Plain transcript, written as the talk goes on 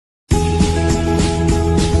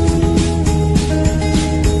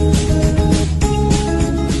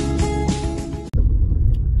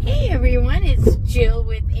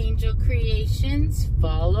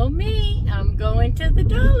Follow me. I'm going to the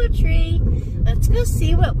Dollar Tree. Let's go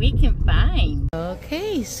see what we can find.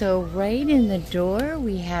 Okay, so right in the door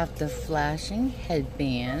we have the flashing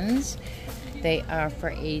headbands. They are for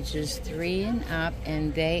ages 3 and up,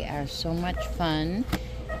 and they are so much fun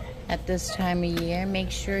at this time of year. Make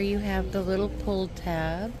sure you have the little pull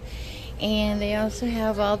tab. And they also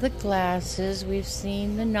have all the glasses. We've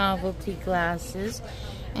seen the novelty glasses,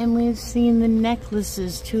 and we've seen the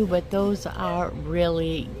necklaces too, but those are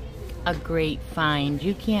really a great find.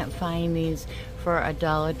 You can't find these for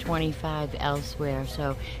 $1.25 elsewhere,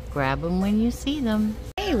 so grab them when you see them.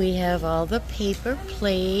 Hey, we have all the paper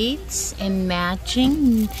plates and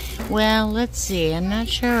matching. Well, let's see. I'm not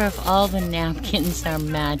sure if all the napkins are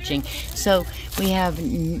matching. So we have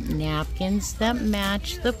napkins that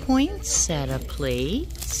match the poinsettia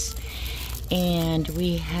plates, and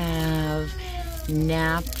we have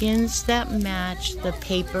napkins that match the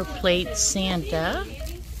paper plate Santa.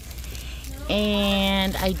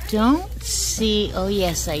 And I don't see, oh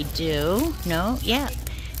yes I do, no, yeah,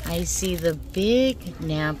 I see the big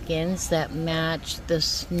napkins that match the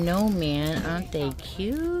snowman. Aren't they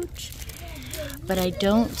cute? But I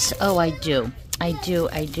don't, oh I do.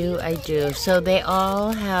 So they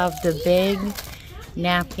all have the big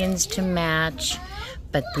napkins to match,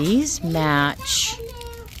 but these match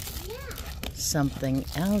something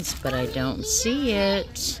else, but I don't see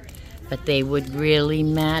it. But they would really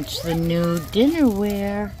match the new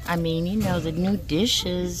dinnerware. I mean, you know, the new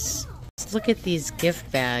dishes. Look at these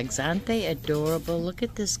gift bags. Aren't they adorable? Look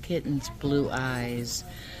at this kitten's blue eyes.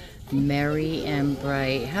 Merry and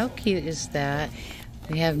bright. How cute is that?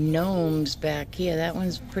 We have gnomes back here. That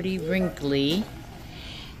one's pretty wrinkly.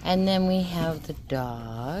 And then we have the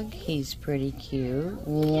dog. He's pretty cute.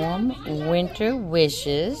 Warm winter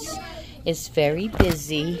wishes. It's very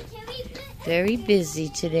busy. Very busy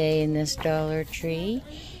today in this Dollar Tree.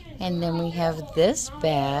 And then we have this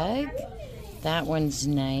bag. That one's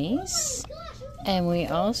nice. And we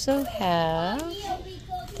also have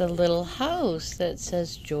the little house that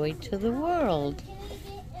says joy to the world.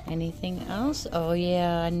 Anything else? Oh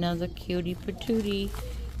yeah, another cutie patootie.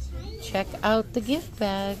 Check out the gift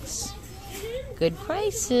bags. Good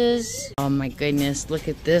prices. Oh my goodness, look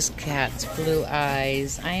at this cat's blue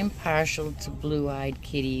eyes. I am partial to blue-eyed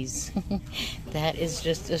kitties. That is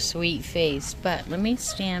just a sweet face. But let me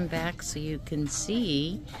stand back so you can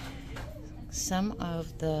see some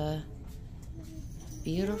of the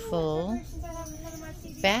beautiful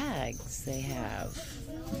bags they have.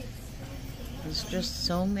 There's just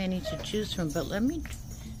so many to choose from, but let me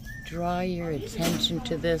draw your attention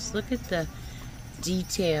to this. Look at the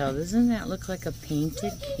detail. Doesn't that look like a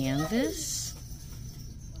painted canvas?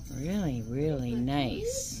 Really, really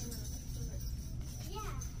nice.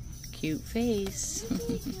 Cute face.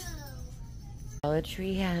 Dollar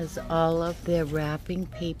Tree has all of their wrapping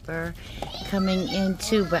paper coming in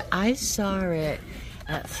too, but I saw it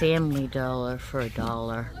at Family Dollar for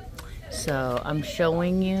 $1. So I'm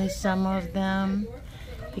showing you some of them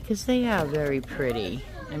because they are very pretty.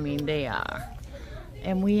 I mean, they are.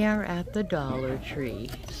 And we are at the Dollar Tree,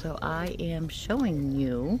 so I am showing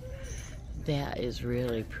you. That is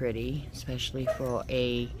really pretty, especially for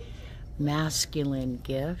a masculine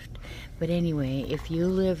gift. But anyway, if you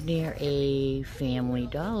live near a Family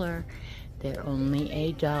Dollar, they're only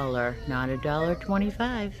 $1, not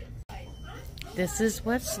 $1.25. This is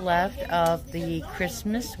what's left of the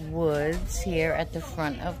Christmas woods here at the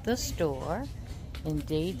front of the store in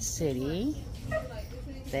Dade City.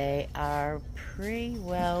 They are pretty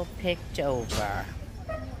well picked over.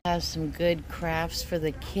 Have some good crafts for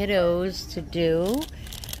the kiddos to do.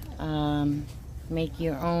 Make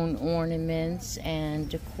your own ornaments and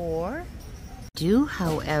decor. Do,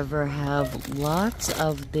 however, have lots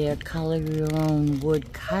of their color your own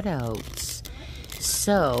wood cutouts.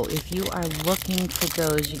 So if you are looking for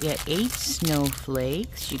those, you get 8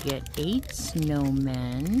 snowflakes, you get 8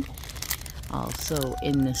 snowmen, also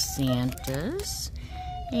in the Santas.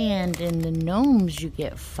 And in the gnomes, you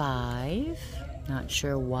get 5. Not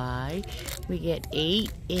sure why. We get 8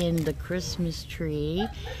 in the Christmas tree.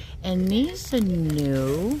 And these are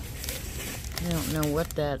new. I don't know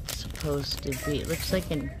what that's supposed to be. It looks like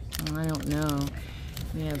an, I don't know.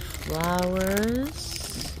 We have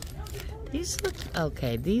flowers. These look,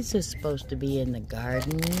 okay, these are supposed to be in the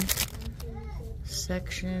garden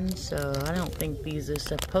section. So I don't think these are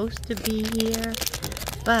supposed to be here.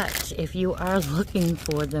 But if you are looking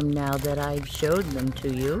for them now that I've showed them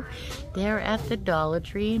to you, they're at the Dollar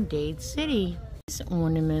Tree in Dade City. These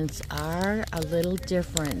ornaments are a little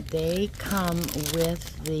different. They come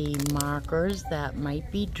with the markers that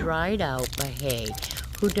might be dried out, but hey,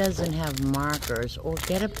 Who doesn't have markers? Or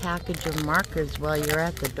get a package of markers while you're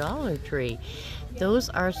at the Dollar Tree. Those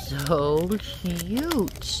are so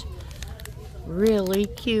cute. Really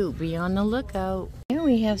cute. Be on the lookout. Here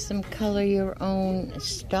we have some color your own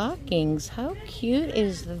stockings. How cute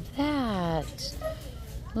is that?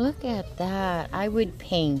 Look at that. I would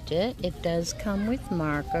paint it. It does come with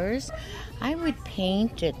markers. I would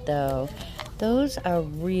paint it though. Those are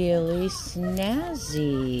really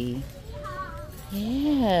snazzy.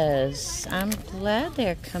 Yes, I'm glad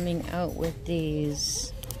they're coming out with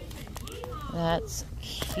these. That's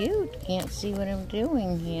cute. Can't see what I'm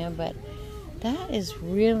doing here, but that is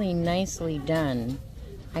really nicely done,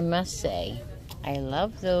 I must say. I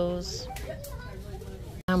love those.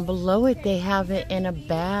 Down below it, they have it in a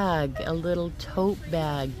bag, a little tote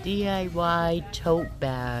bag, DIY tote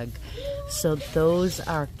bag. So those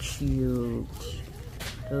are cute.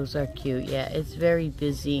 Those are cute. Yeah, it's very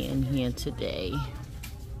busy in here today.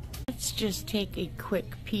 Let's just take a quick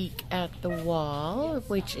peek at the wall,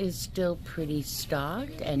 which is still pretty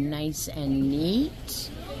stocked and nice and neat.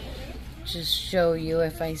 Just show you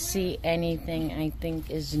if I see anything I think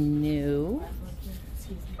is new.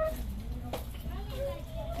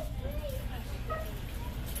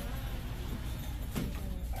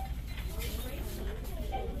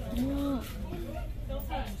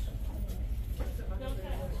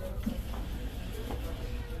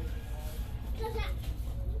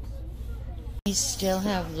 We still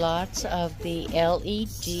have lots of the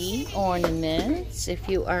LED ornaments. If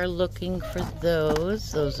you are looking for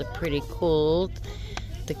those are pretty cool.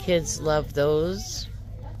 The kids love those.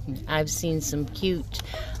 I've seen some cute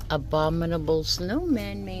abominable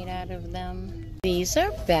snowmen made out of them. These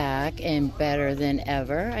are back and better than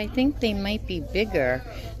ever. I think they might be bigger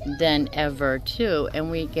than ever too. And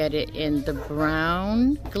we get it in the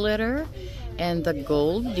brown glitter and the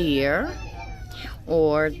gold deer,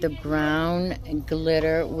 or the brown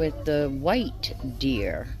glitter with the white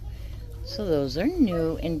deer. So those are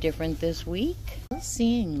new and different this week. We're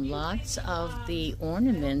seeing lots of the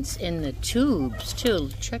ornaments in the tubes too.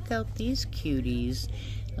 Check out these cuties.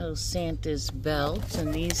 Little Santa's belts,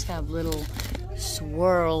 and these have little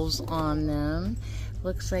swirls on them.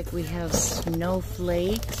 Looks like we have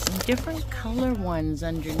snowflakes and different color ones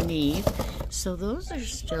underneath. So those are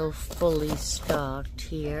still fully stocked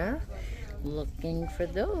here. Looking for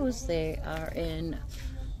those. They are in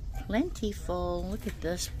plentiful. Look at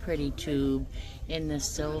this pretty tube in the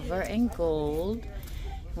silver and gold.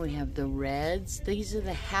 We have the reds. These are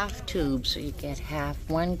the half tubes, so you get half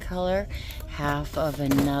one color, half of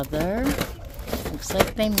another. Looks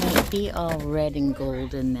like they might be all red and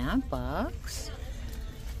gold in that box.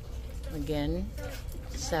 Again,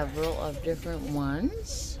 several of different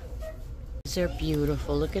ones. These are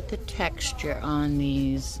beautiful. Look at the texture on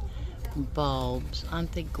these bulbs.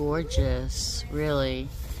 Aren't they gorgeous? Really.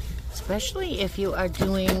 Especially if you are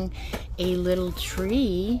doing a little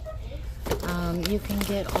tree, you can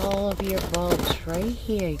get all of your bulbs right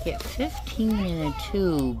here. You get 15 in a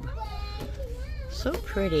tube. So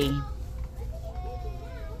pretty.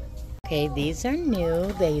 Okay, these are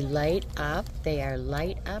new. They light up. They are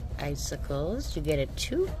light up icicles. You get a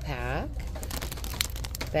 2-pack.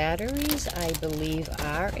 Batteries, I believe,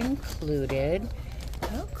 are included.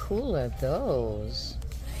 How cool are those?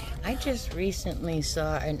 I just recently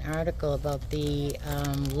saw an article about the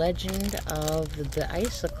legend of the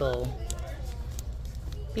icicle.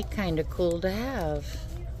 Be kind of cool to have.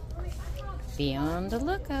 Be on the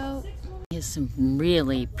lookout. Here's some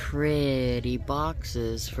really pretty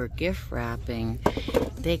boxes for gift wrapping.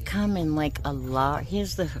 They come in like a lot.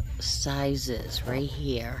 Here's the sizes right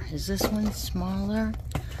here. Is this one smaller?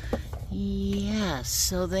 Yes,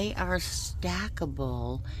 so they are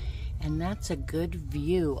stackable, and that's a good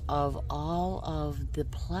view of all of the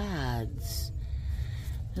plaids.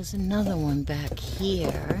 There's another one back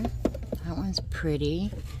here. That one's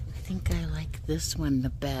pretty. I think I like this one the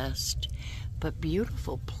best. But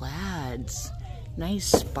beautiful plaids. Nice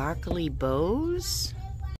sparkly bows.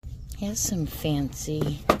 Here's some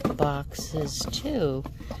fancy boxes too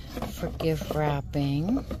for gift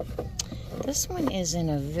wrapping. This one is in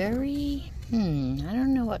a very, I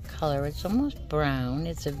don't know what color. It's almost brown.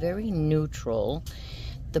 It's a very neutral.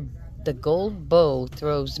 The gold bow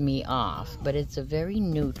throws me off, but it's a very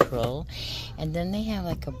neutral. And then they have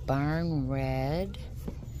like a barn red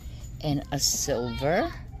and a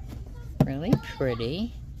silver. Really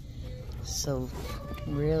pretty. So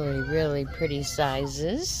really, really pretty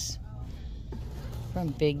sizes from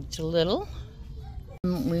big to little.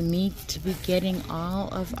 We need to be getting all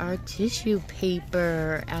of our tissue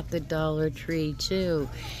paper at the Dollar Tree too.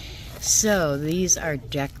 So these are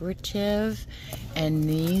decorative, and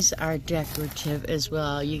these are decorative as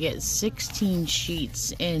well. You get 16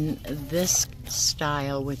 sheets in this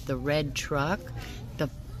style with the red truck, the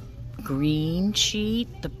green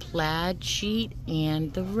sheet, the plaid sheet,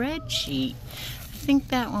 and the red sheet. I think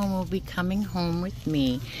that one will be coming home with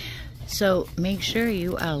me. So make sure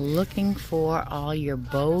you are looking for all your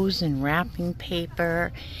bows and wrapping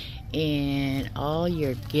paper and all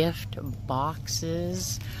your gift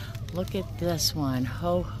boxes. Look at this one,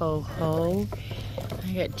 ho ho ho.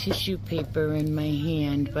 I got tissue paper in my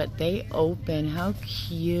hand, but they open. How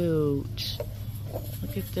cute.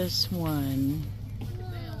 Look at this one.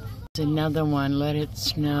 There's another one, let it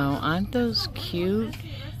snow. Aren't those cute?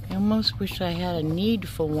 I almost wish I had a need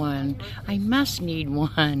for one. I must need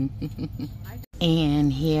one.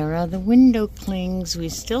 And here are the window clings. We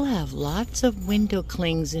still have lots of window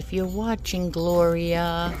clings. If you're watching,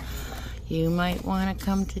 Gloria, you might want to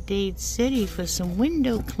come to Dade City for some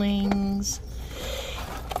window clings.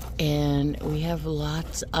 And we have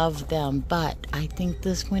lots of them, but I think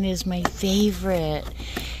this one is my favorite.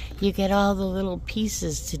 You get all the little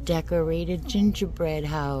pieces to decorate a gingerbread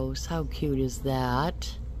house. How cute is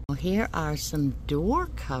that? Well, here are some door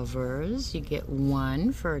covers. You get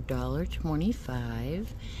one for $1.25.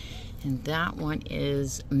 And that one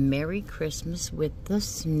is Merry Christmas with the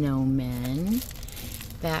Snowmen.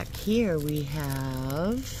 Back here we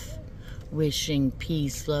have Wishing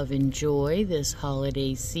Peace, Love, and Joy this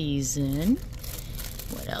holiday season.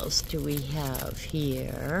 What else do we have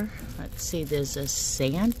here? Let's see, there's a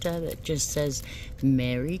Santa that just says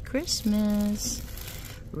Merry Christmas.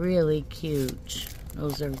 Really cute.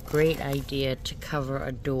 Those are a great idea to cover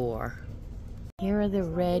a door. Here are the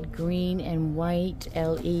red, green, and white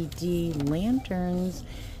LED lanterns.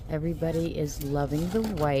 Everybody is loving the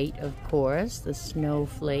white, of course. The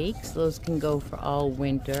snowflakes, those can go for all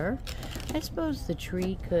winter. I suppose the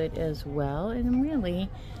tree could as well, and really,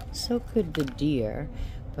 so could the deer.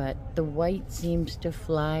 But the white seems to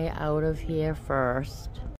fly out of here first.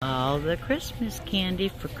 All the Christmas candy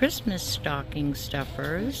for Christmas stocking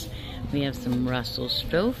stuffers. We have some Russell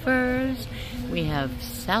Stouffer's. We have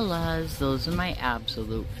Sellas. Those are my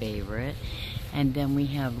absolute favorite. And then we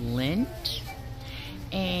have Lindt.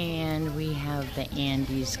 And we have the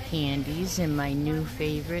Andes candies in my new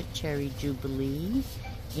favorite, Cherry Jubilee,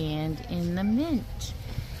 and in the mint.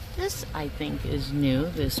 This, I think, is new,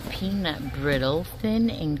 this peanut brittle, thin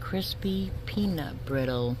and crispy peanut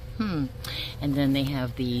brittle. And then they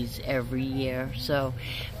have these every year, so,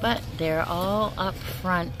 but they're all up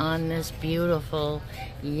front on this beautiful,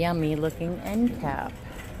 yummy looking end cap.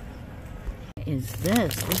 Is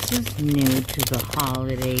this is new to the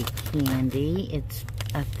holiday candy. It's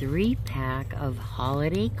a 3-pack of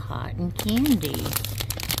holiday cotton candy.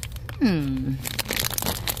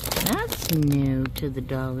 That's new to the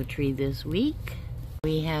Dollar Tree this week.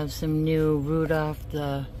 We have some new Rudolph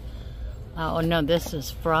the, oh no, this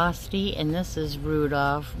is Frosty and this is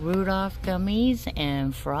Rudolph. Rudolph gummies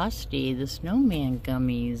and Frosty the Snowman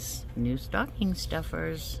gummies. New stocking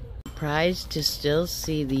stuffers. Surprised to still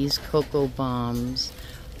see these cocoa bombs.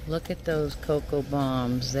 Look at those cocoa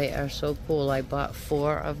bombs. They are so cool. I bought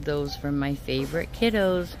 4 of those for my favorite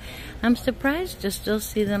kiddos. I'm surprised to still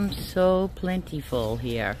see them so plentiful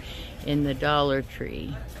here in the Dollar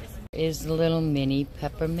Tree. Is the little mini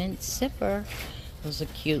peppermint sipper. Those are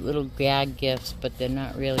cute little gag gifts, but they're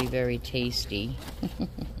not really very tasty.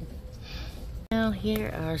 Now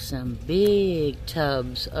here are some big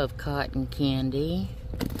tubs of cotton candy.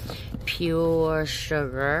 Pure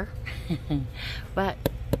sugar. But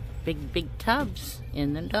big tubs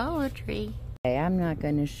in the Dollar Tree. Okay, I'm not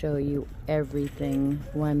going to show you everything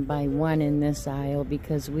one by one in this aisle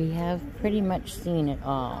because we have pretty much seen it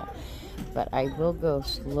all. But I will go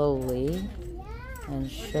slowly and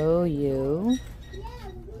show you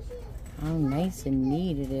how nice and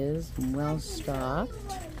neat it is and well stocked.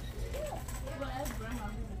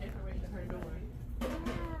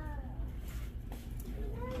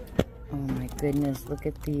 Oh my goodness, look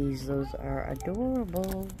at these. Those are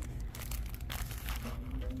adorable.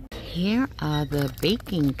 Here are the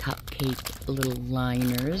baking cupcake little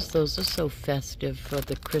liners. Those are so festive for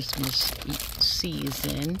the Christmas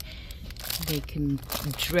season. They can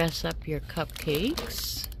dress up your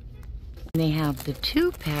cupcakes. They have the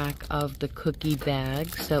 2-pack of the cookie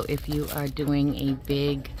bags. So if you are doing a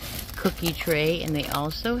big cookie tray, and they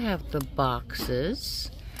also have the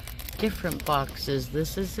boxes. Different boxes.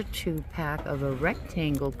 This is a 2-pack of a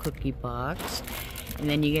rectangle cookie box, and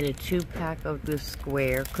then you get a 2-pack of the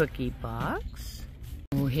square cookie box.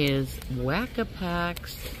 Oh, here's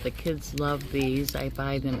whack-a-packs. The kids love these. I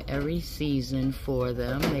buy them every season for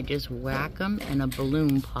them. They just whack them and a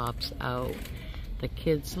balloon pops out. The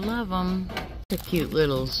kids love them. It's a cute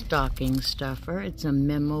little stocking stuffer. It's a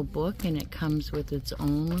memo book and it comes with its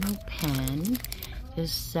own little pen.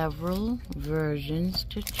 There's several versions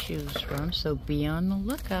to choose from, so be on the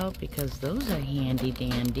lookout because those are handy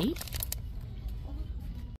dandy.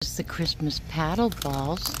 There's the Christmas paddle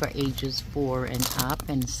balls for ages 4 and up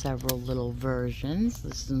and several little versions.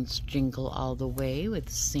 This one's Jingle All the Way with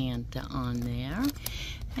Santa on there.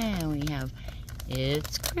 And we have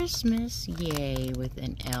It's Christmas, yay, with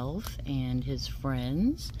an elf and his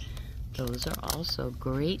friends. Those are also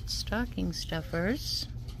great stocking stuffers.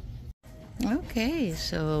 Okay,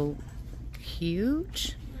 so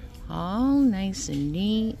cute, all nice and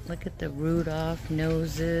neat. Look at the Rudolph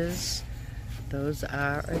noses. Those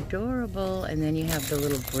are adorable. And then you have the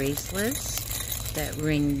little bracelets that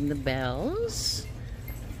ring the bells.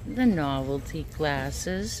 The novelty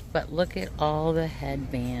glasses, but look at all the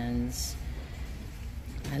headbands.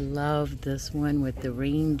 I love this one with the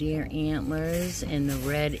reindeer antlers and the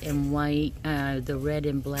red and white, the red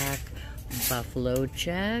and black buffalo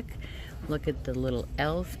check. Look at the little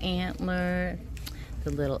elf antler,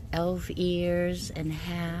 the little elf ears and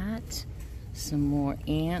hat, some more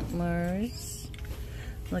antlers.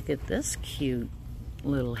 Look at this cute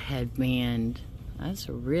little headband. That's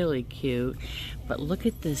really cute. But look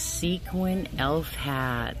at the sequin elf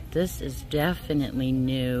hat. This is definitely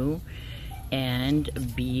new and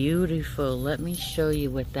beautiful. Let me show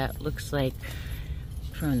you what that looks like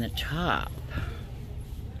from the top.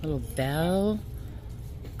 Little bell.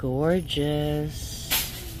 Gorgeous.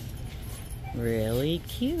 Really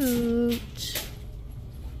cute.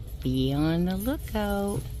 Be on the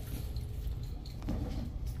lookout.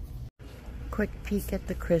 Quick peek at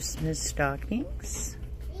the Christmas stockings.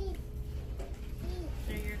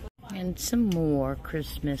 And some more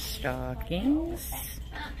Christmas stockings.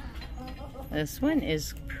 This one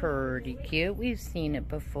is pretty cute. We've seen it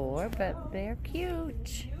before, but they're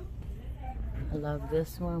cute. I love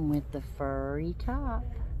this one with the furry top.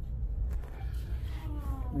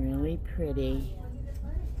 Really pretty.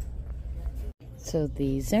 So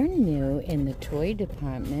these are new in the toy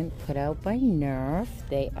department, put out by Nerf.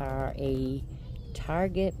 They are a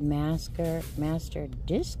Target Master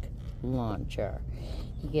Disc Launcher.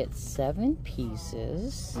 You get 7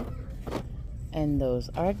 pieces, and those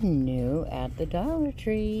are new at the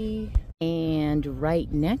DollarTree. And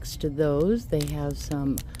right next to those, they have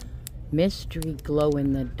some mystery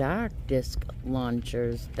glow-in-the-dark disc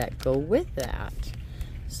launchers that go with that.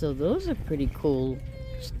 So those are pretty cool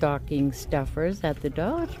stocking stuffers at the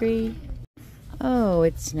DollarTree. Oh,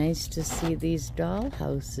 it's nice to see these doll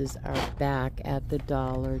houses are back at the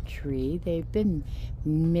DollarTree. They've been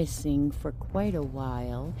missing for quite a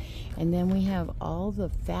while. And then we have all the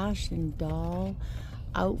fashion doll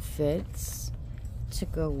outfits to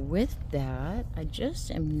go with that. I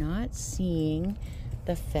just am not seeing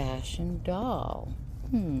the fashion doll.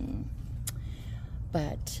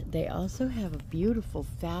 But they also have a beautiful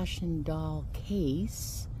fashion doll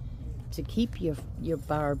case to keep your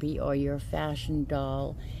Barbie or your fashion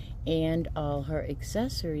doll and all her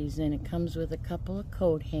accessories in. It comes with a couple of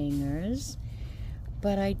coat hangers,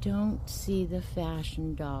 but I don't see the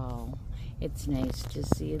fashion doll. It's nice to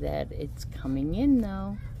see that it's coming in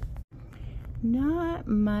though. Not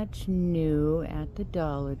much new at the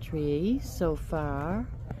DollarTree so far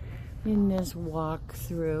in this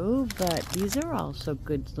walkthrough, but these are also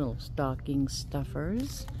good little stocking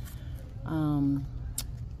stuffers.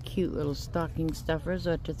 Cute little stocking stuffers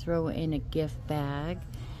or to throw in a gift bag.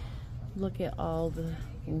 Look at all the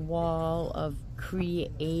wall of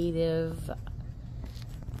creative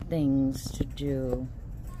things to do.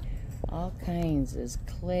 All kinds. There's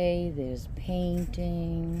clay, there's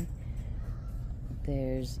painting,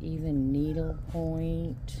 there's even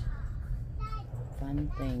needlepoint.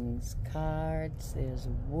 Fun things. Cards, there's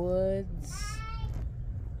woods.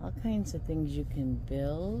 All kinds of things you can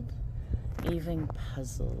build. Even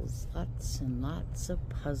puzzles. Lots and lots of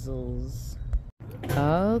puzzles.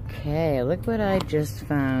 Okay, look what I just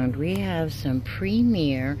found. We have some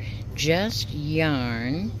Premier Just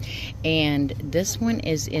Yarn, and this one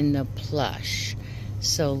is in the plush.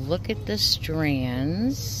 So look at the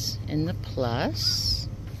strands in the plush,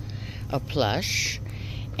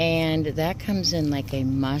 and that comes in like a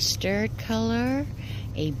mustard color,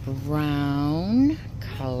 a brown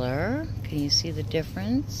color. Can you see the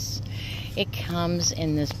difference? It comes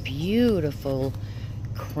in this beautiful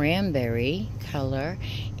cranberry color,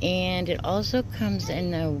 and it also comes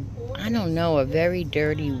in a, I don't know, a very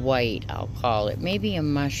dirty white, I'll call it, maybe a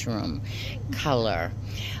mushroom color.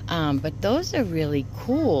 But those are really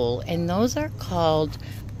cool, and those are called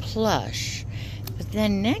plush. But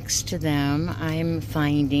then next to them, I'm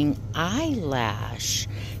finding eyelash.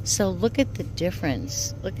 So look at the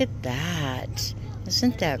difference. Look at that.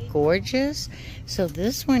 Isn't that gorgeous? So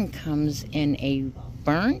this one comes in a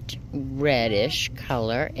burnt reddish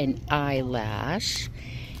color, an eyelash,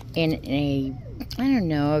 in a, I don't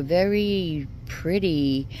know, a very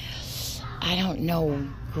pretty, I don't know,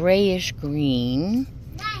 grayish green.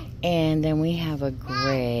 And then we have a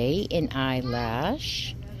gray, an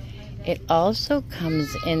eyelash. It also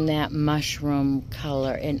comes in that mushroom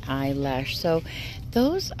color, an eyelash. So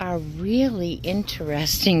those are really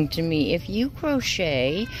interesting to me. If you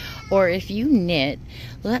crochet or if you knit,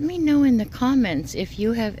 let me know in the comments if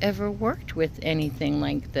you have ever worked with anything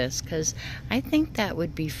like this, because I think that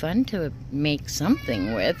would be fun to make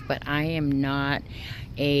something with, but I am not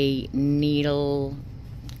a needle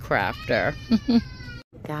crafter.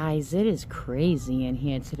 Guys, it is crazy in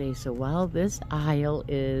here today, so while this aisle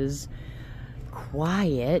is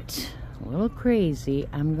quiet, a little crazy,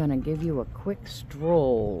 I'm gonna give you a quick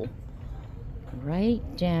stroll right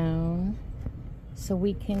down so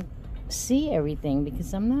we can see everything,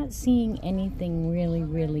 because I'm not seeing anything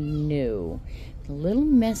really new. It's a little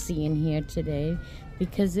messy in here today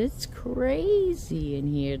because it's crazy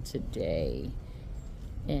in here today,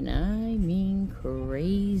 and I mean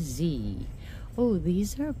crazy. Oh,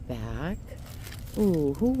 these are back.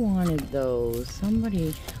 Ooh, who wanted those?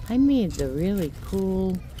 Somebody, I made the really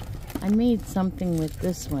cool, I made something with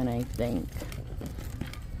this one, I think.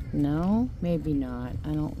 No, maybe not.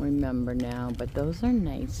 I don't remember now, but those are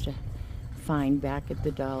nice to find back at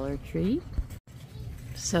the Dollar Tree.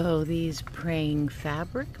 So these praying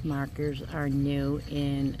fabric markers are new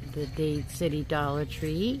in the Dade City Dollar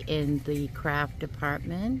Tree in the craft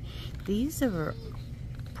department. These are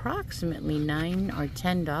approximately $9 or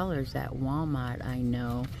 $10 at Walmart, I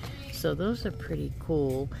know. So those are pretty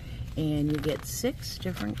cool. And you get 6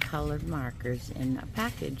 different colored markers in a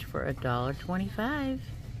package for $1.25.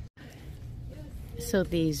 So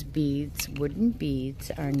these beads, wooden beads,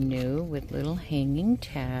 are new with little hanging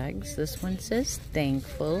tags. This one says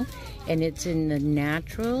thankful, and it's in the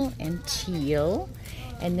natural and teal.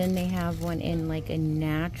 And then they have one in like a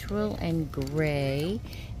natural and gray,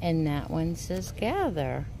 and that one says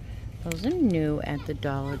gather. Those are new at the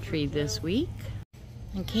Dollar Tree this week.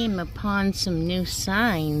 I came upon some new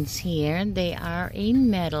signs here. They are a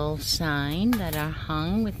metal sign that are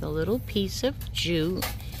hung with a little piece of jute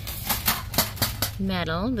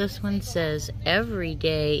metal. This one says every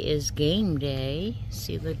day is game day.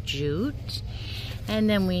 See the jute? And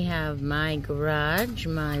then we have my garage,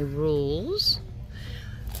 my rules.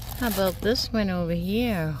 How about this one over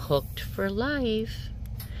here? Hooked for life.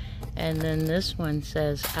 And then this one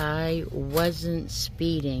says, I wasn't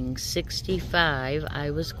speeding. 65,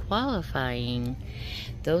 I was qualifying.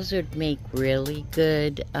 Those would make really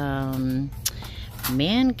good man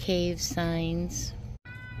cave signs.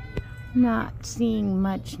 Not seeing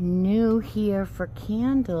much new here for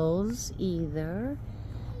candles either.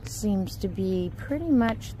 Seems to be pretty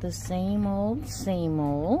much the same old, same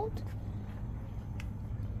old.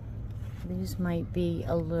 These might be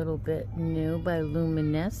a little bit new by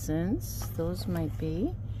Luminescence. Those might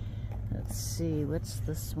be. Let's see, what's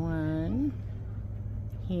this one?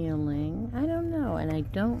 Healing. I don't know, and I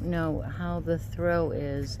don't know how the throw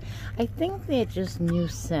is. I think they're just new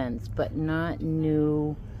scents, but not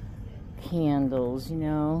new candles, you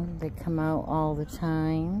know. They come out all the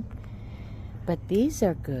time. But these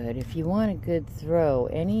are good. If you want a good throw,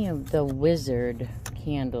 any of the Wizard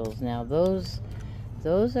candles. Now those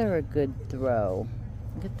are a good throw.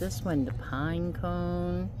 Look at this one, the pine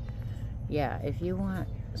cone. Yeah, if you want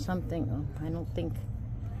something, oh, I don't think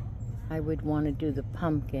I would want to do the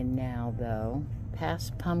pumpkin now, though.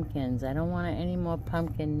 Past pumpkins. I don't want any more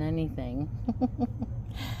pumpkin anything.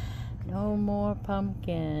 No more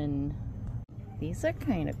pumpkin. These are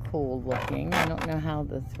kind of cool looking. I don't know how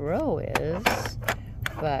the throw is,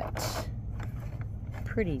 but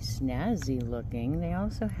pretty snazzy looking. They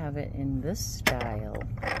also have it in this style,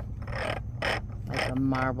 like a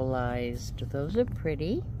marbleized. Those are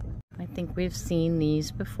pretty. I think we've seen these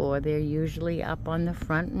before. They're usually up on the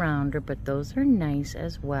front rounder, but those are nice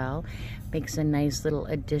as well. Makes a nice little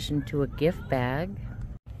addition to a gift bag.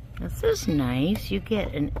 This is nice. You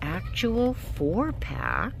get an actual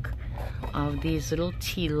 4-pack of these little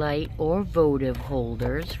tea light or votive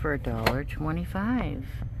holders for $1.25.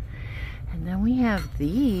 And then we have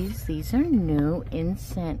these. These are new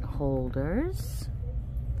incense holders.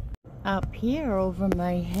 Up here over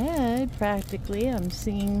my head, practically, I'm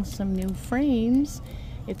seeing some new frames.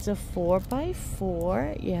 It's a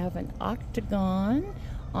 4x4. You have an octagon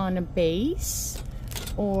on a base,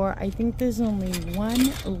 or I think there's only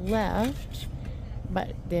one left,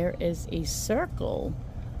 but there is a circle.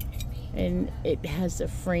 And it has a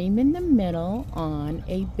frame in the middle on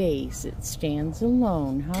a base. It stands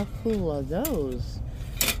alone. How cool are those?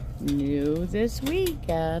 New this week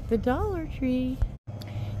at the Dollar Tree.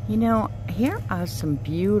 You know, here are some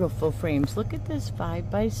beautiful frames. Look at this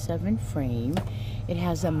 5x7 frame. It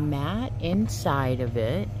has a mat inside of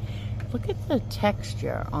it. Look at the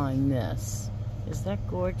texture on this. Is that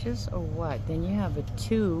gorgeous or what? Then you have a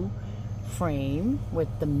 2 frame with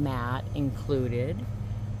the mat included.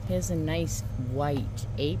 Here's a nice white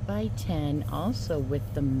 8x10, also with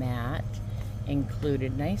the mat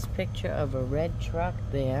included. Nice picture of a red truck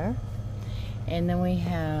there. And then we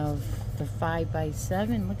have the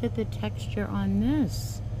 5x7. Look at the texture on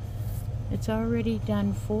this. It's already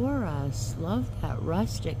done for us. Love that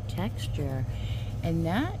rustic texture. And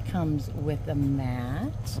that comes with a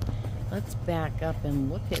mat. Let's back up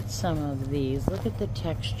and look at some of these. Look at the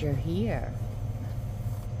texture here.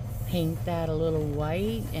 Paint that a little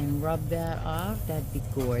white and rub that off. That'd be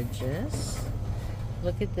gorgeous.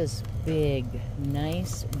 Look at this big,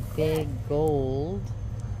 nice big gold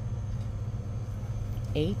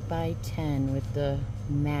 8x10 with the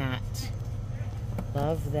mat.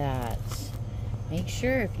 Love that. Make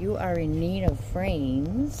sure if you are in need of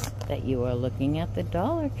frames that you are looking at the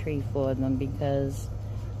Dollar Tree for them, because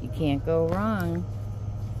you can't go wrong.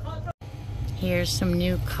 Here's some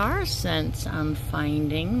new car scents I'm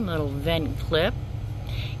finding. Little vent clip.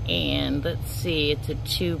 And let's see, it's a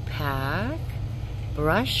 2-pack.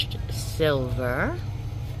 Brushed silver.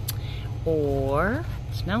 Or,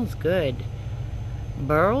 it smells good.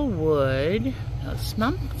 Burl wood.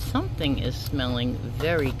 Something is smelling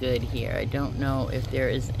very good here. I don't know if there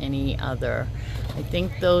is any other. I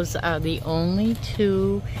think those are the only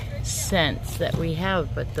 2 scents that we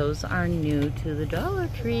have, but those are new to the Dollar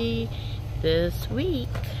Tree this week.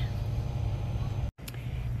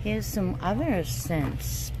 Here's some other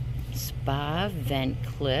scents. Spa vent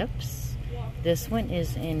clips. This one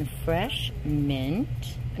is in fresh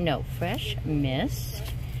mist.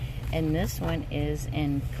 And this one is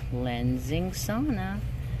in cleansing sauna.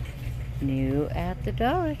 New at the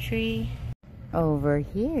Dollar Tree. Over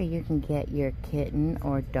here you can get your kitten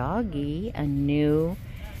or doggy a new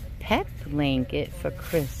pet blanket for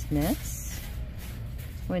Christmas.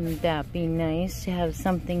 Wouldn't that be nice to have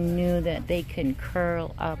something new that they can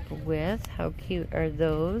curl up with? How cute are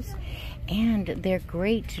those? And they're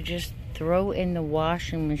great to just throw in the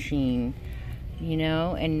washing machine, you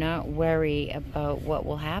know, and not worry about what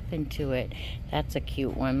will happen to it. That's a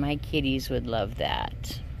cute one. My kitties would love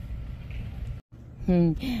that.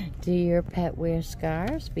 Do your pet wear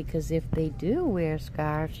scarves? Because if they do wear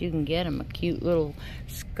scarves, you can get them a cute little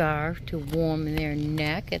scarf to warm their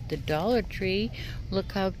neck at the Dollar Tree.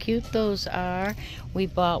 Look how cute those are. We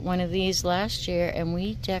bought one of these last year and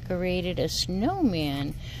we decorated a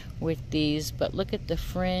snowman with these, but look at the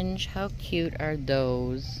fringe. How cute are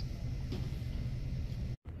those?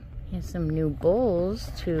 Here's some new bowls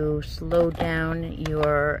to slow down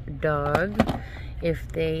your dog.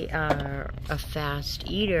 If they are a fast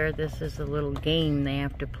eater, this is a little game they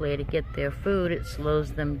have to play to get their food. It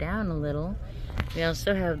slows them down a little. We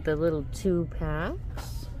also have the little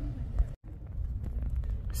 2-packs.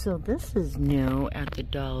 So this is new at the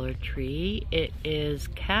Dollar Tree. It is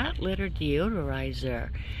cat litter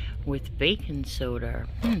deodorizer with baking soda.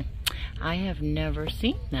 I have never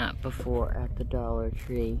seen that before at the Dollar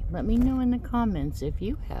Tree. Let me know in the comments if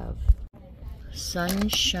you have.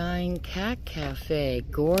 Sunshine Cat Cafe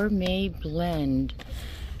Gourmet Blend.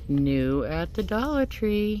 New at the Dollar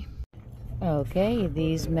Tree. Okay,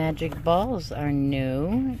 these magic balls are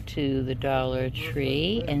new to the Dollar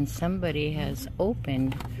Tree, and somebody has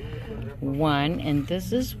opened one, and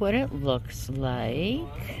this is what it looks like.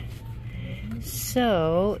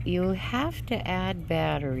 So you have to add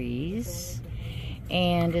batteries,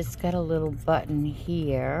 and it's got a little button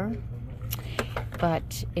here,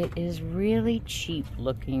 but it is really cheap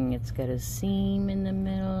looking. It's got a seam in the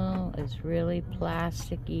middle. It's really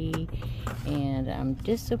plasticky, and I'm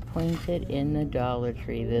disappointed in the Dollar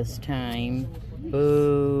Tree this time.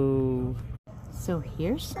 Boo! So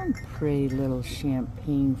here's some pretty little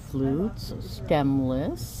champagne flutes,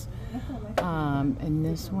 stemless. And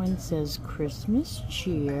this one says Christmas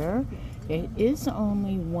cheer. It is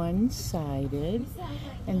only one-sided.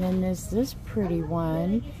 And then there's this pretty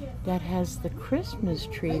one that has the Christmas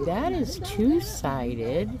tree. That is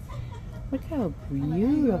two-sided. Look how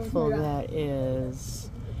beautiful that is.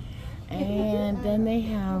 And then they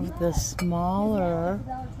have the smaller,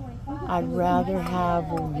 I'd rather have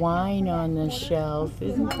wine on the shelf.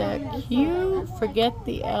 Isn't that cute? Forget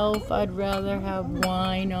the elf, I'd rather have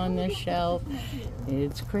wine on the shelf.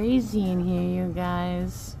 It's crazy in here, you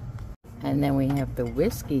guys. And then we have the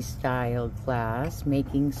whiskey style glass,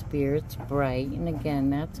 making spirits bright. And again,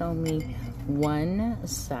 that's only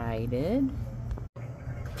one-sided.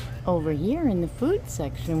 Over here in the food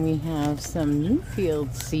section, we have some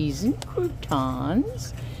Newfield seasoned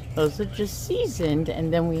croutons. Those are just seasoned,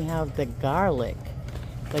 and then we have the garlic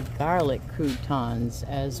croutons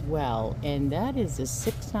as well, and that is a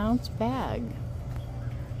 6-ounce bag.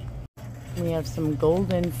 We have some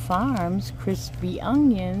Golden Farms crispy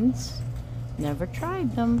onions. Never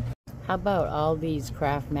tried them. How about all these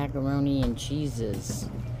Kraft macaroni and cheeses?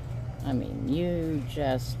 I mean, you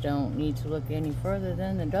just don't need to look any further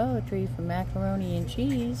than the Dollar Tree for macaroni and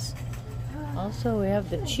cheese. Also, we have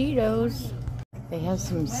the Cheetos. They have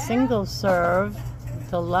some single serve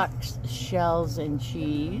deluxe shells and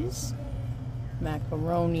cheese,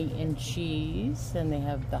 macaroni and cheese, and they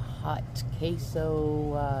have the hot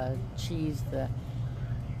queso cheese, the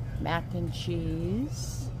mac and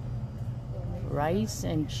cheese, rice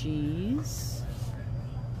and cheese.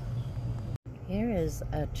 Here is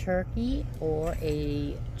a turkey or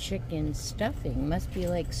a chicken stuffing. Must be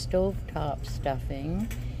like stovetop stuffing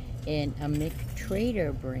in a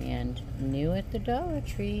Mitre brand. New at the Dollar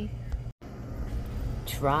Tree.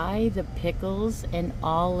 Try the pickles and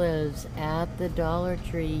olives at the Dollar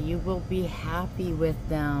Tree. You will be happy with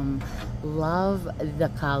them. Love the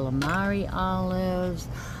calamari olives.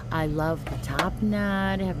 I love the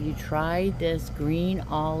tapenade. Have you tried this green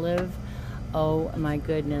olive? Oh my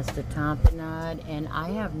goodness, the tapenade. And I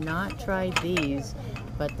have not tried these,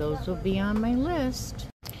 but those will be on my list.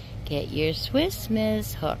 Get your Swiss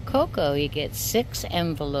Miss hot cocoa. You get 6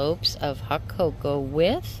 envelopes of hot cocoa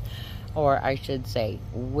with, or I should say,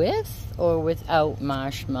 with or without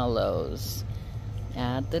marshmallows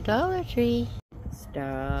at the Dollar Tree.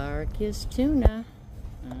 Star-kissed tuna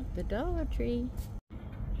at the Dollar Tree.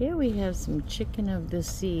 Here we have some chicken of the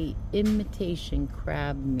sea imitation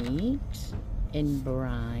crab meat in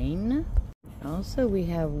brine. Also we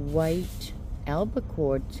have white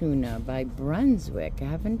albacore tuna by Brunswick. I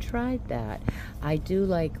haven't tried that. I do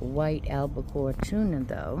like white albacore tuna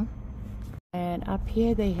though. And up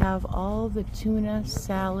here they have all the tuna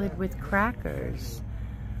salad with crackers.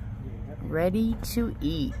 Ready to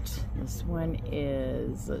eat. This one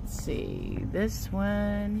is, let's see, this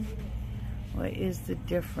one, what is the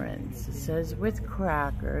difference? It says with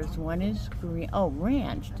crackers. One is green. Oh,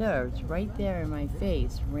 ranch. There, it's right there in my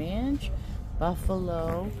face. Ranch,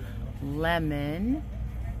 buffalo, lemon,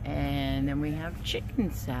 and then we have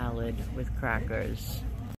chicken salad with crackers.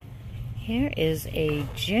 Here is a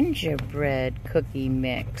gingerbread cookie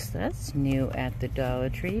mix. That's new at the Dollar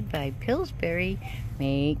Tree by Pillsbury.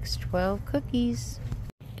 Makes 12 cookies.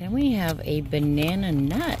 Then we have a banana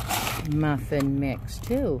nut muffin mix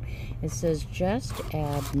too. It says just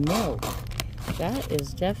add milk. That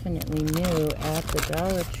is definitely new at the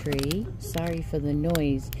Dollar Tree. Sorry for the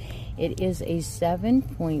noise. It is a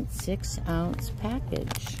 7.6 ounce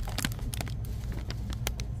package.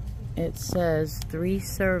 It says 3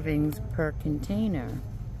 servings per container.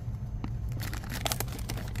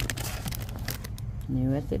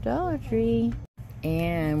 New at the Dollar Tree.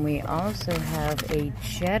 And we also have a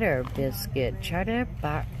cheddar biscuit, cheddar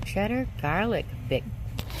garlic biscuit.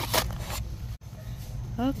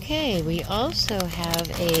 Okay, we also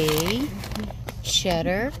have a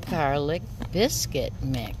cheddar garlic biscuit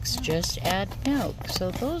mix. Just add milk.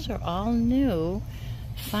 So those are all new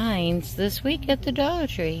finds this week at the Dollar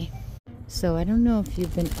Tree. So I don't know if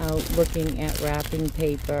you've been out looking at wrapping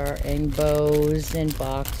paper and bows and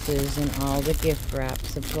boxes and all the gift wrap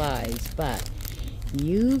supplies, but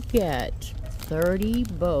you get 30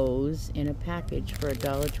 bows in a package for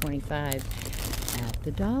 $1.25 at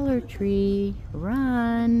the Dollar Tree.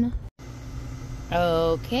 Run!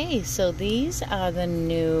 Okay, so these are the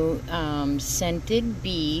new scented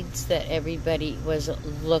beads that everybody was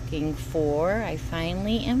looking for. I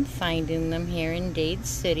finally am finding them here in Dade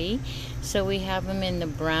City. So we have them in the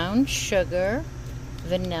brown sugar,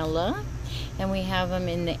 vanilla, and we have them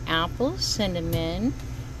in the apple cinnamon,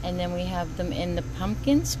 and then we have them in the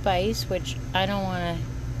pumpkin spice, which I don't want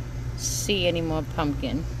to see any more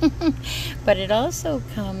pumpkin. But it also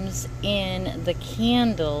comes in the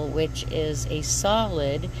candle, which is a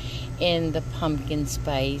solid in the pumpkin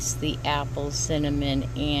spice, the apple cinnamon,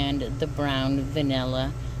 and the brown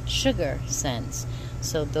vanilla sugar scents.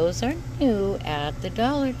 So those are new at the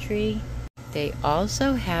Dollar Tree. They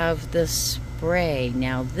also have the spray.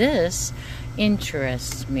 Now this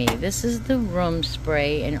interests me. This is the room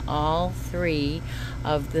spray in all 3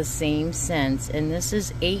 of the same scents, and this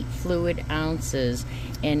is 8 fluid ounces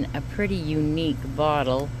in a pretty unique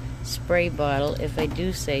bottle, spray bottle, if I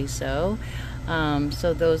do say so.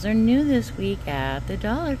 So those are new this week at the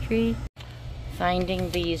Dollar Tree. Finding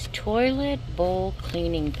these toilet bowl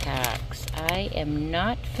cleaning packs. I am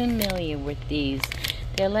not familiar with these.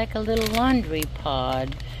 They're like a little laundry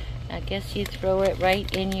pod. I guess you throw it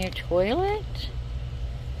right in your toilet?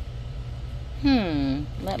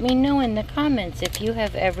 Let me know in the comments if you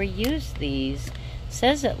have ever used these. It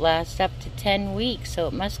says it lasts up to 10 weeks, so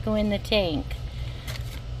it must go in the tank.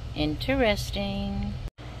 Interesting.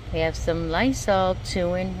 We have some Lysol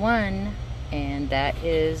 2-in-1, and that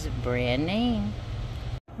is brand name.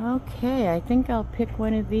 Okay, I think I'll pick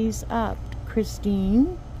one of these up.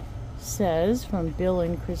 Christine says, from Bill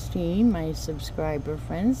and Christine, my subscriber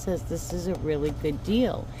friend, says this is a really good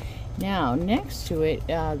deal. Now, next to it,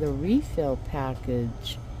 the refill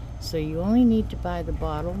package. So you only need to buy the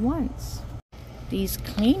bottle once. These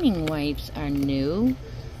cleaning wipes are new.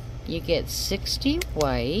 You get 60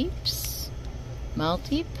 wipes,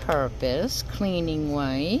 multi-purpose cleaning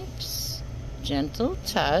wipes, gentle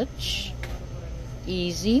touch,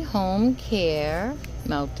 easy home care,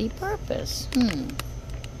 multi-purpose.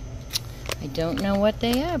 I don't know what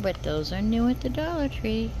they are, but those are new at the Dollar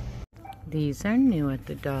Tree. These are new at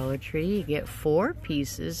the Dollar Tree. You get 4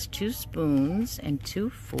 pieces, 2 spoons, and 2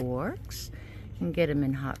 forks. You can get them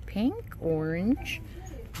in hot pink, orange,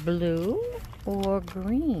 blue, or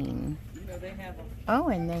green. Oh,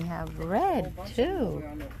 and they have red too.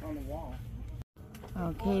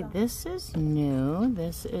 Okay, this is new.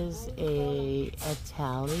 This is a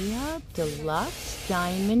Italia Deluxe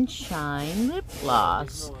Diamond Shine Lip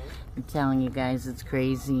Gloss. I'm telling you guys, it's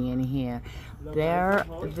crazy in here. There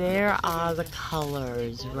are the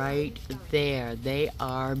colors right there. They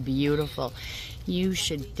are beautiful. You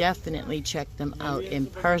should definitely check them out in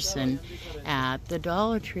person at the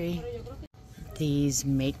Dollar Tree. These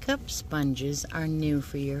makeup sponges are new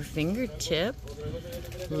for your fingertip.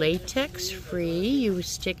 Latex free. You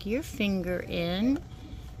stick your finger in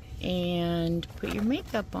and put your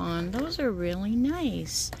makeup on. Those are really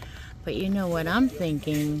nice. But you know what I'm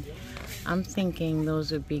thinking? I'm thinking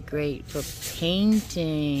those would be great for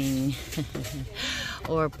painting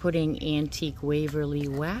or putting antique Waverly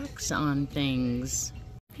wax on things.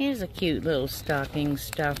 Here's a cute little stocking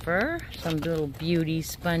stuffer. Some little beauty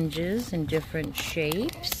sponges in different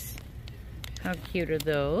shapes. How cute are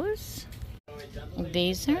those?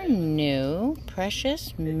 These are new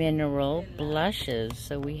Precious Mineral blushes.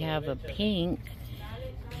 So we have a pink,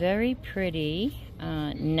 very pretty,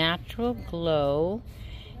 natural glow,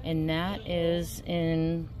 and that is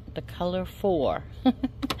in the color 4.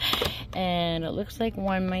 And it looks like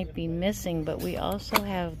one might be missing, but we also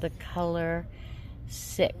have the color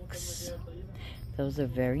 6. Those are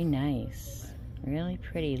very nice, really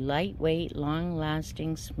pretty, lightweight,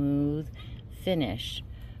 long-lasting, smooth finish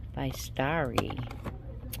by Starry.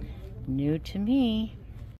 New to me.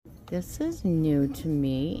 This is new to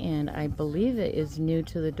me, and I believe it is new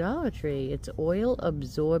to the Dollar Tree. It's oil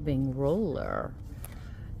absorbing roller,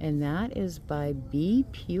 and that is by Be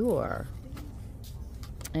Pure.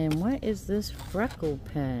 And what is this freckle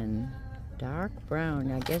pen? Dark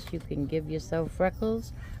brown. I guess you can give yourself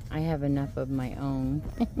freckles. I have enough of my own.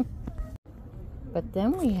 But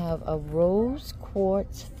then we have a rose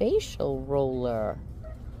quartz facial roller.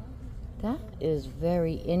 That is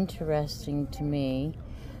very interesting to me.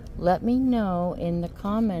 Let me know in the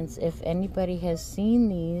comments if anybody has seen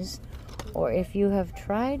these, or if you have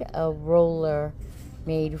tried a roller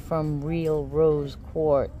made from real rose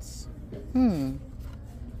quartz.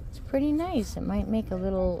 It's pretty nice. It might make a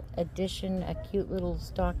little addition, a cute little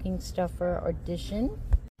stocking stuffer addition.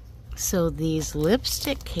 So these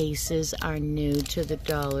lipstick cases are new to the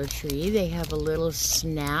Dollar Tree. They have a little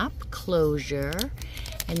snap closure,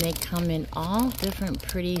 and they come in all different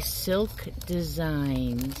pretty silk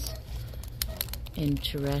designs.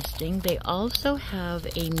 Interesting. They also have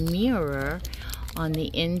a mirror on the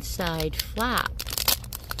inside flap.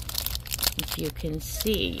 If you can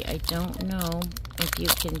see, I don't know if you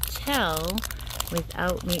can tell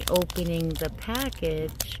without me opening the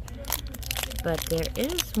package, but there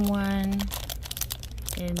is one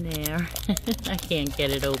in there. I can't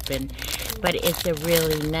get it open, but it's a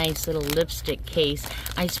really nice little lipstick case.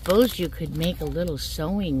 I suppose you could make a little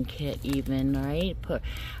sewing kit even, right? Put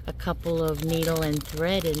a couple of needle and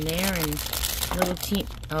thread in there and little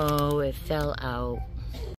oh, it fell out.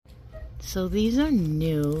 So these are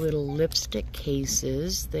new little lipstick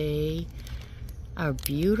cases. They are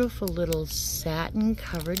beautiful little satin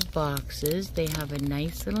covered boxes. They have a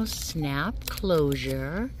nice little snap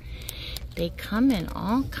closure. They come in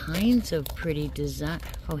all kinds of pretty design.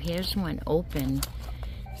 Oh, here's one open.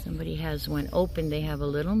 Somebody has one open. They have a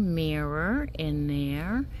little mirror in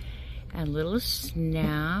there, a little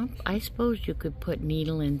snap. I suppose you could put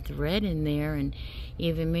needle and thread in there and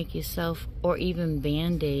even make yourself, or even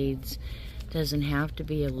Band-Aids. Doesn't have to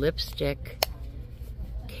be a lipstick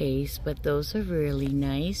case, but those are really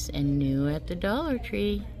nice and new at the Dollar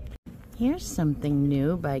Tree. Here's something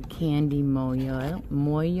new by Candy Moyo,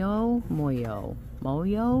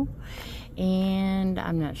 and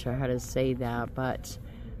I'm not sure how to say that, but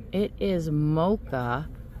it is Mocha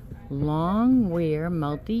Long Wear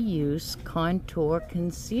Multi-Use Contour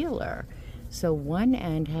Concealer. So one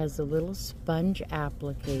end has a little sponge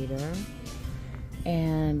applicator,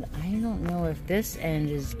 and I don't know if this end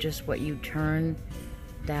is just what you turn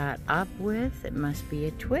that up with. It must be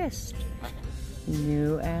a twist.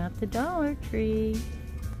 New at the Dollar Tree.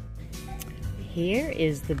 Here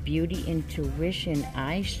is the Beauty Intuition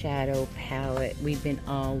eyeshadow palette we've been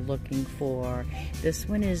all looking for. This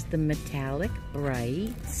one is the Metallic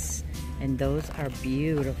Brights, and those are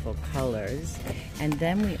beautiful colors. And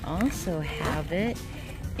then we also have it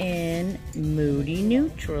in Moody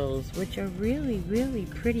Neutrals, which are really, really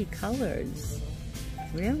pretty colors.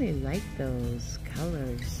 Really like those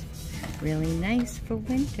colors. Really nice for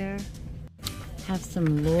winter. Have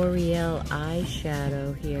some L'Oreal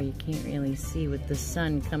eyeshadow here. You can't really see with the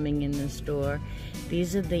sun coming in the store.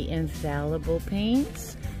 These are the Infallible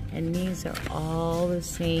paints, and these are all the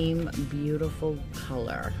same beautiful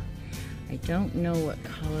color. I don't know what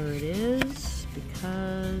color it is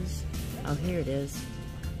because, oh, here it is.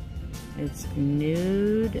 It's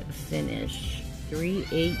Nude Finish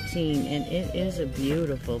 318, and it is a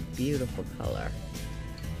beautiful, beautiful color.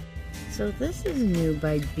 So this is new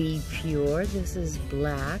by Be Pure. This is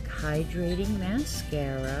Black Hydrating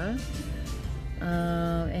Mascara.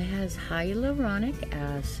 It has hyaluronic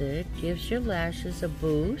acid, gives your lashes a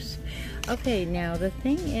boost. Okay, now the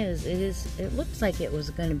thing is, it looks like it was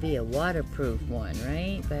going to be a waterproof one,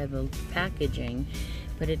 right? By the packaging,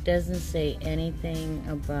 but it doesn't say anything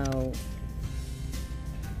about.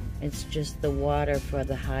 It's just the water for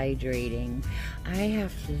the hydrating. I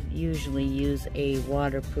have to usually use a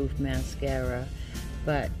waterproof mascara,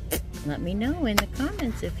 but let me know in the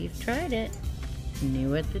comments if you've tried it.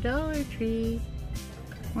 New at the Dollar Tree.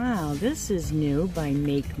 Wow, this is new by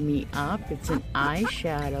Make Me Up. It's an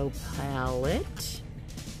eyeshadow palette.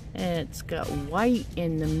 It's got white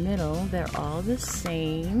in the middle. They're all the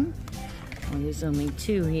same. Well, there's only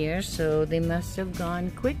two here, so they must have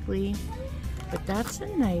gone quickly. But that's a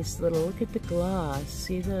nice little, look at the gloss.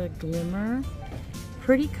 See the glimmer?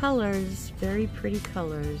 Pretty colors, very pretty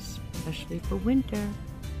colors, especially for winter.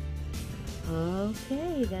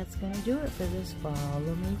 Okay, that's going to do it for this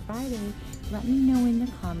Follow Me Friday. Let me know in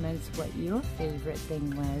the comments what your favorite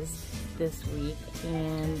thing was this week.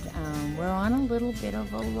 And we're on a little bit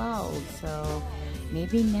of a lull, so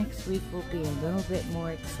maybe next week will be a little bit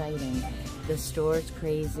more exciting. The store's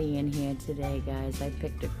crazy in here today, guys. I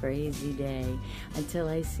picked a crazy day. Until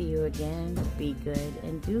I see you again, be good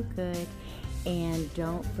and do good. And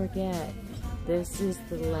don't forget, this is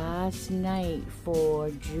the last night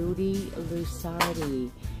for Judy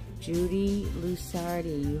Lusardi. Judy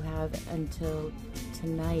Lusardi, you have until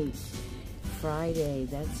tonight, Friday.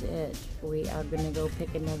 That's it. We are going to go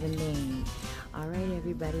pick another name. All right,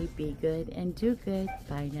 everybody, be good and do good.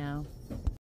 Bye now.